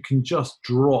 you can just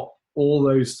drop all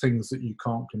those things that you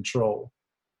can't control.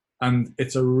 And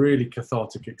it's a really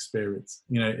cathartic experience.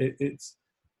 You know, it's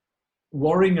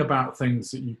worrying about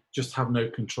things that you just have no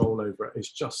control over.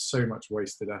 It's just so much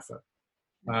wasted effort.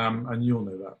 And you'll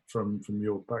know that from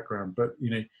your background. But, you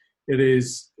know, it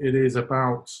is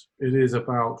about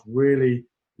really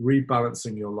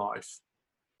rebalancing your life.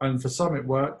 And for some it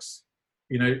works.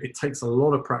 You know, it takes a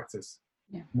lot of practice.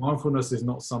 Yeah. Mindfulness is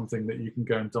not something that you can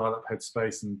go and dial up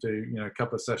Headspace and do, you know, a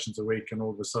couple of sessions a week and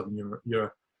all of a sudden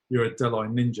you're a Delhi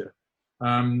ninja.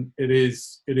 It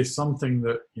is something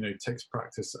that, you know, takes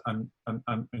practice and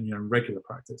you know, regular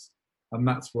practice. And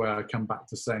that's where I come back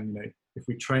to saying, you know, if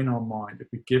we train our mind, if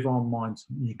we give our mind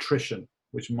nutrition,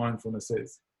 which mindfulness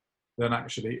is, then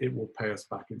actually it will pay us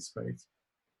back in spades.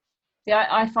 Yeah,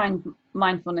 I find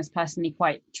mindfulness personally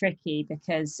quite tricky,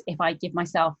 because if I give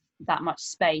myself that much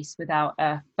space without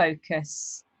a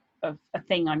focus of a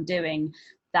thing I'm doing,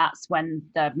 that's when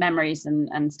the memories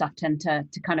and stuff tend to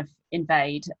kind of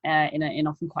invade in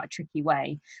often quite a tricky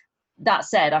way. That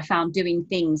said, I found doing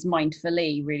things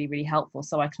mindfully really, really helpful.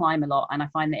 So I climb a lot, and I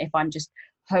find that if I'm just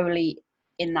wholly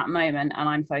in that moment and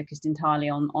I'm focused entirely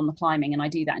on the climbing, and I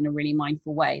do that in a really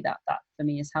mindful way, that for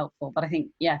me is helpful. But I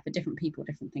think, yeah, for different people,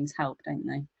 different things help, don't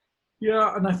they?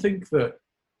 Yeah, and I think that,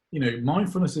 you know,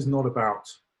 mindfulness is not about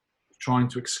trying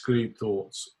to exclude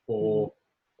thoughts or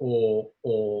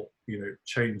you know,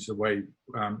 change the way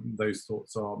those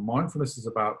thoughts are. Mindfulness is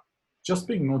about just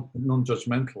being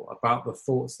non-judgmental about the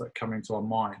thoughts that come into our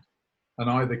mind, and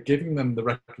either giving them the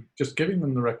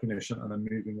recognition and then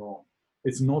moving on.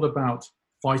 It's not about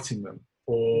fighting them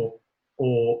or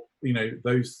you know,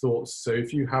 those thoughts. So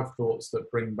if you have thoughts that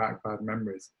bring back bad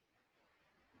memories,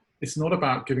 it's not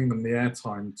about giving them the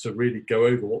airtime to really go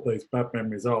over what those bad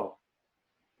memories are.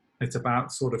 It's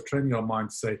about sort of training our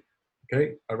mind to say,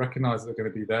 okay, I recognize they're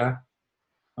going to be there.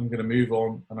 I'm going to move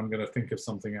on and I'm going to think of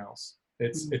something else.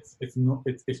 It's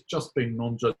just being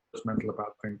non-judgmental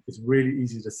about things. It's really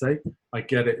easy to say. I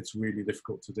get it. It's really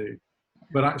difficult to do.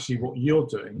 But actually what you're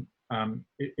doing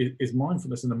is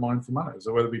mindfulness in a mindful manner.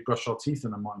 So whether we brush our teeth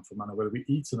in a mindful manner, whether we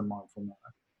eat in a mindful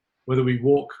manner, whether we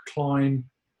walk, climb,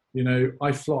 you know,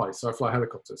 I fly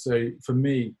helicopter. So for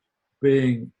me,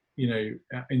 being, you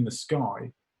know, in the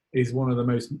sky is one of the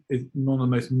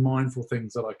most mindful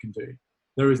things that I can do.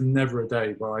 There is never a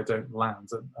day where I don't land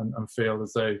and feel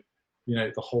as though, you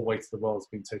know, the whole weight of the world's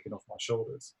been taken off my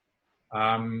shoulders.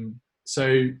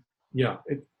 So yeah,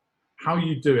 how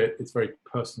you do it is very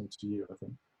personal to you, I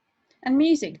think. And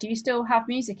music, do you still have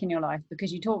music in your life?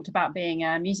 Because you talked about being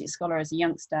a music scholar as a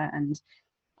youngster, and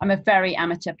I'm a very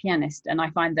amateur pianist, and I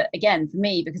find that, again, for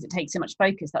me, because it takes so much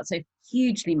focus, that's a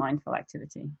hugely mindful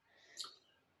activity.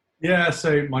 Yeah,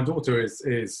 so my daughter is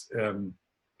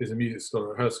a music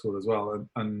scholar at her school as well,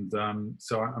 and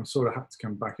so I'm sort of had to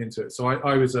come back into it. So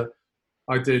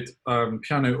I did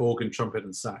piano, organ, trumpet,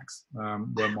 and sax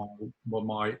were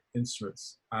my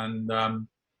instruments, and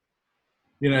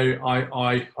you know,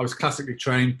 I was classically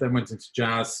trained, then went into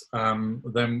jazz,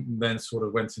 then sort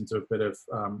of went into a bit of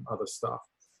other stuff.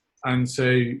 And so,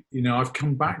 you know, I've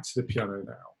come back to the piano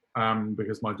now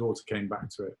because my daughter came back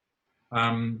to it.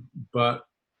 But,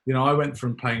 you know, I went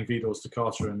from playing Widor's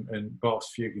Toccata and Bach's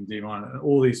Fugue in D minor and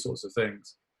all these sorts of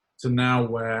things to now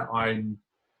where I'm,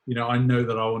 you know, I know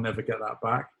that I will never get that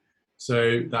back.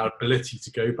 So that ability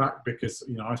to go back, because,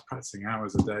 you know, I was practicing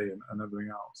hours a day and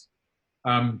everything else.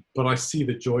 But I see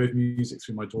the joy of music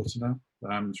through my daughter now,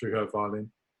 through her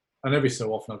violin. And every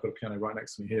so often I've got a piano right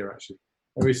next to me here, actually.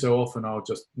 every so often I'll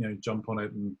just, jump on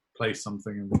it and play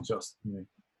something and just,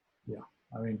 yeah.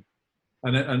 I mean,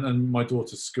 and my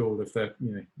daughter's school, if they're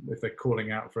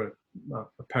calling out for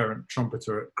a parent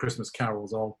trumpeter at Christmas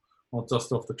carols, I'll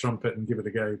dust off the trumpet and give it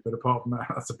a go. But apart from that,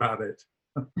 that's about it.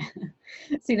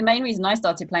 See, the main reason I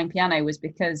started playing piano was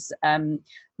because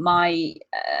my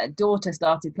daughter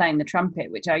started playing the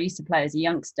trumpet, which I used to play as a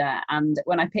youngster. And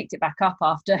when I picked it back up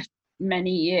after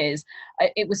many years,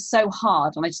 it was so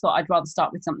hard, and I just thought I'd rather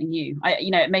start with something new.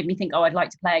 It made me think, I'd like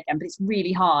to play again, but it's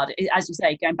really hard, as you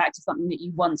say, going back to something that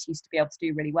you once used to be able to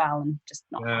do really well and just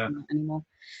not having that anymore.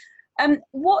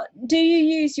 What do you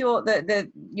use your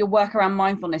work around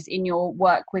mindfulness in your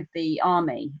work with the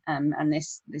army, and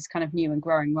this kind of new and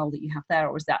growing role that you have there,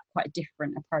 or is that quite a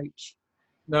different approach?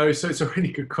 No, so it's a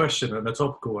really good question, and a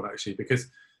topical one actually, because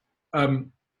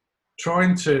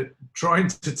trying to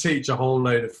teach a whole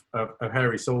load of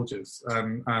hairy soldiers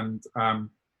and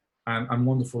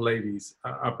wonderful ladies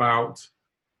about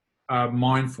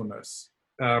mindfulness.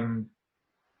 Funnily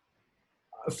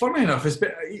enough,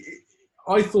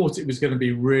 I thought it was going to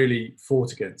be really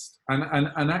fought against,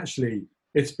 and actually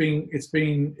it's been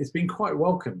quite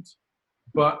welcomed,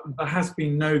 but there has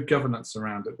been no governance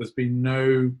around it. There's been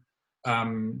no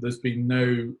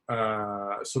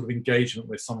sort of engagement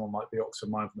with someone like the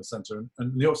Oxford Mindfulness Centre,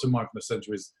 and the Oxford Mindfulness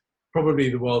Centre is probably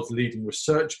the world's leading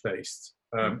research-based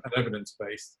and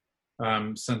evidence-based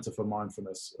centre for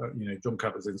mindfulness. John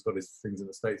Kabat-Zinn's got his things in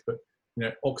the States, but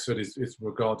Oxford is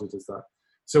regarded as that.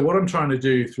 So what I'm trying to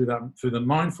do through the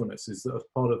mindfulness is that as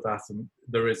part of that, and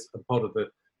there is a part of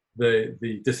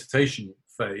the dissertation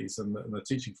phase and the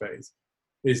teaching phase,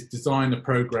 is design a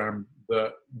program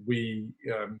that we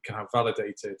can have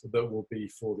validated that will be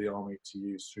for the army to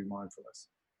use through mindfulness.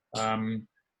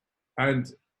 And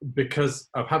because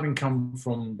of having come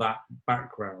from that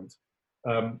background,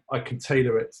 I can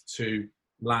tailor it to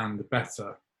land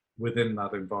better within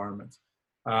that environment.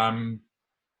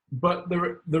 But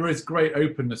there is great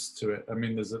openness to it. I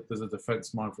mean, there's a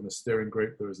Defence Mindfulness Steering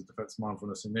Group. There is a Defence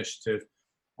Mindfulness Initiative.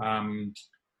 We're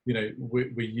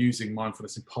using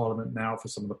mindfulness in Parliament now for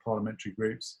some of the parliamentary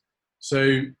groups.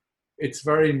 So it's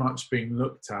very much being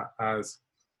looked at as,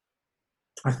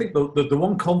 I think the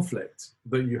one conflict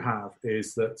that you have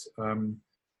is that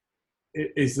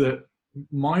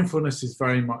mindfulness is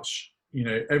very much,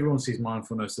 everyone sees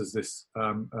mindfulness as this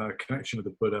connection with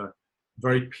the Buddha,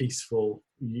 very peaceful,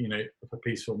 for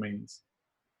peaceful means.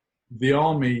 The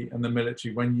army and the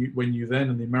military, when you then,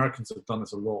 and the Americans have done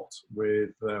this a lot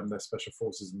with their special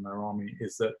forces and their army,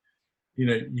 is that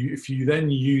if you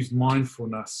then use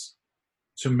mindfulness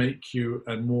to make you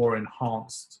a more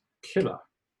enhanced killer,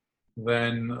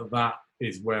 then that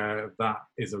is where that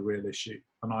is a real issue,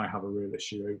 and I have a real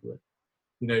issue over it.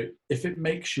 If it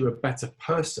makes you a better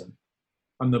person,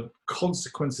 and the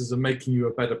consequences of making you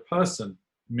a better person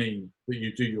mean that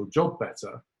you do your job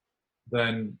better,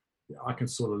 then I can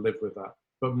sort of live with that.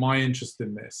 But my interest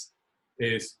in this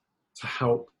is to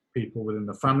help people within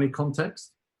the family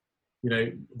context.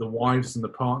 The wives and the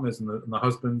partners and the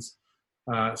husbands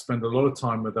spend a lot of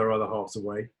time with their other halves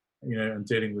away, and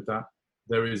dealing with that.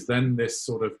 There is then this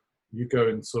sort of, you go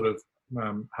and sort of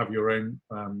have your own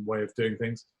way of doing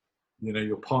things.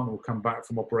 Your partner will come back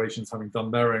from operations having done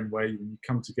their own way. When you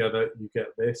come together, you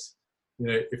get this.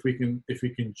 If we can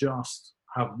just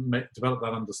develop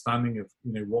that understanding of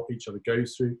what each other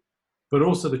goes through, but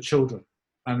also the children.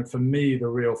 And for me, the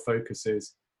real focus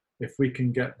is if we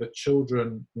can get the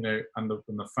children, and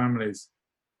the families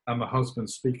and the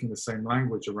husbands speaking the same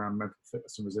language around mental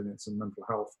fitness and resilience and mental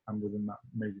health, and within that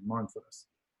maybe mindfulness,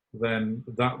 then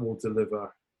that will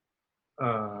deliver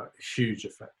a huge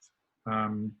effect.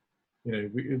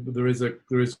 There is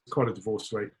quite a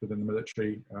divorce rate within the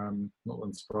military, not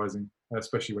unsurprising,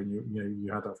 especially when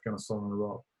you had Afghanistan and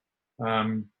Iraq.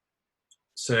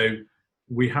 So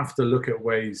we have to look at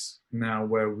ways now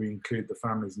where we include the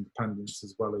families and dependents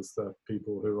as well as the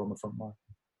people who are on the front line.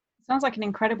 Sounds like an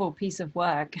incredible piece of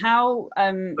work. How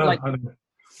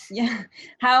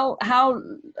how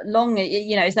long,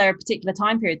 is there a particular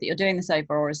time period that you're doing this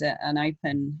over, or is it an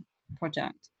open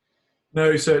project?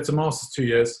 No, so it's a master's 2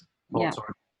 years.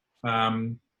 Part-time. Yeah.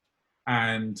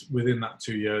 And within that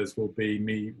 2 years will be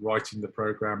me writing the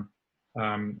program,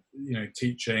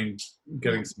 teaching,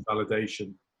 getting some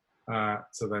validation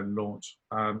to then launch.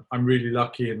 I'm really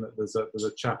lucky in that there's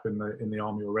a chap in the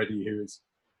army already who has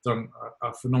done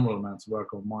a phenomenal amount of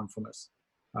work on mindfulness,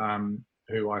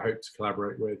 who I hope to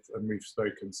collaborate with, and we've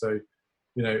spoken. So,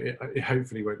 it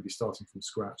hopefully won't be starting from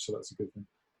scratch. So that's a good thing.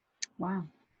 Wow.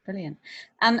 Brilliant.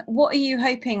 And what are you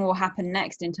hoping will happen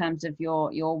next in terms of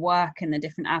your work and the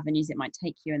different avenues it might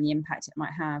take you and the impact it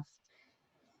might have?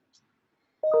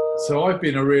 So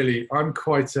I'm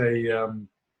quite a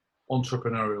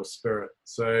entrepreneurial spirit.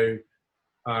 So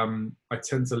I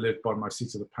tend to live by my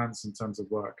seat of the pants in terms of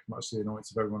work, much to the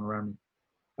annoyance of everyone around me.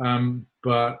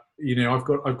 But I've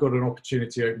got an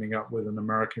opportunity opening up with an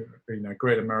American,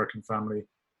 great American family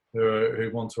who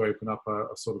want to open up a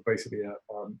sort of basically a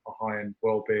high-end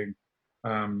well-being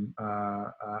and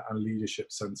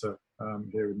leadership centre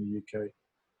here in the UK,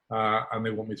 and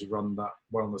they want me to run that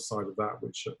wellness side of that,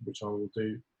 which I will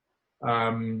do.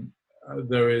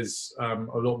 There is a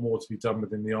lot more to be done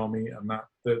within the army, and that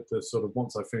the sort of,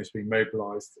 once I finish being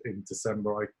mobilised in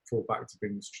December, I fall back to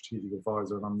being a strategic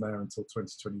advisor, and I'm there until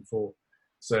 2024.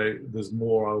 So there's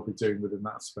more I'll be doing within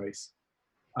that space.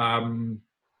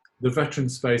 The veteran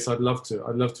space, I'd love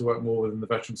to work more within the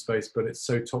veteran space, but it's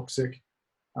so toxic.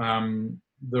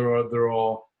 There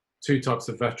are two types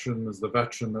of veteran. There's the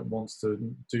veteran that wants to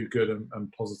do good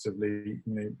and positively,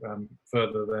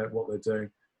 further what they're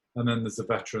doing. And then there's a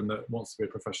veteran that wants to be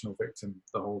a professional victim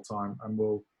the whole time and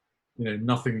will,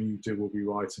 nothing you do will be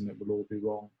right and it will all be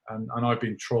wrong. And I've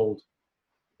been trolled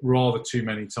rather too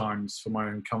many times for my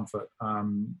own comfort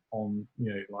on,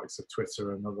 likes of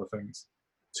Twitter and other things,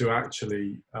 to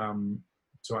actually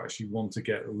want to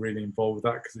get really involved with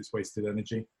that, because it's wasted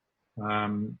energy.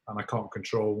 And I can't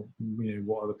control,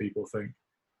 what other people think.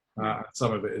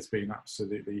 Some of it has been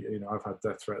absolutely, I've had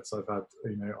death threats. I've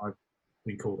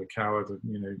been called a coward,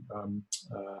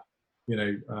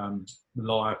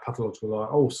 liar, pathological liar,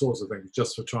 all sorts of things,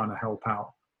 just for trying to help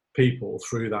out people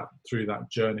through that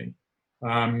journey.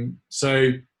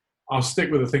 So I'll stick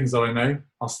with the things that I know.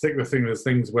 I'll stick with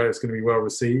things where it's going to be well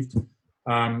received,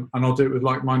 and I'll do it with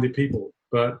like-minded people.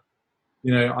 But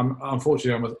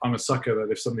unfortunately, I'm a sucker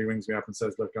that if somebody rings me up and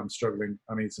says, "Look, I'm struggling.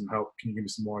 I need some help. Can you give me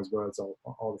some wise words?" I'll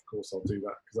of course I'll do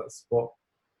that, because that's what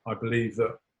I believe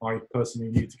that I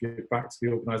personally need to give back to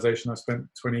the organisation I spent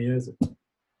 20 years in.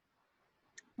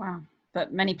 Wow.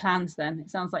 But many plans then.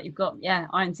 It sounds like you've got,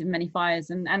 irons in many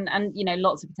fires and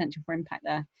lots of potential for impact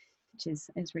there, which is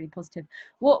really positive.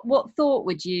 What thought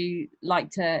would you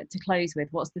like to close with?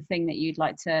 What's the thing that you'd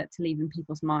like to leave in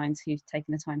people's minds who've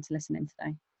taken the time to listen in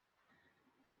today?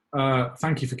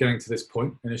 Thank you for getting to this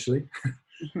point initially.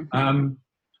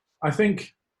 I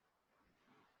think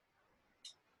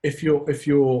if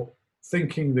you're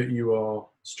thinking that you are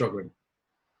struggling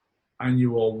and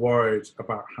you are worried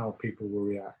about how people will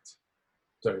react,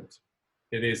 don't.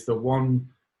 It is the one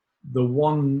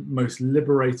most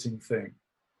liberating thing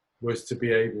was to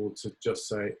be able to just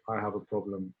say, I have a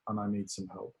problem and I need some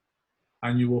help.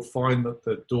 And you will find that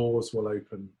the doors will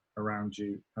open around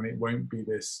you, and it won't be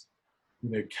this,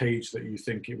 cage that you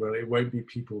think it will. It won't be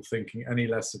people thinking any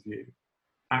less of you.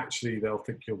 Actually, they'll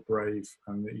think you're brave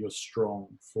and that you're strong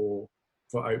for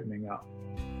opening up.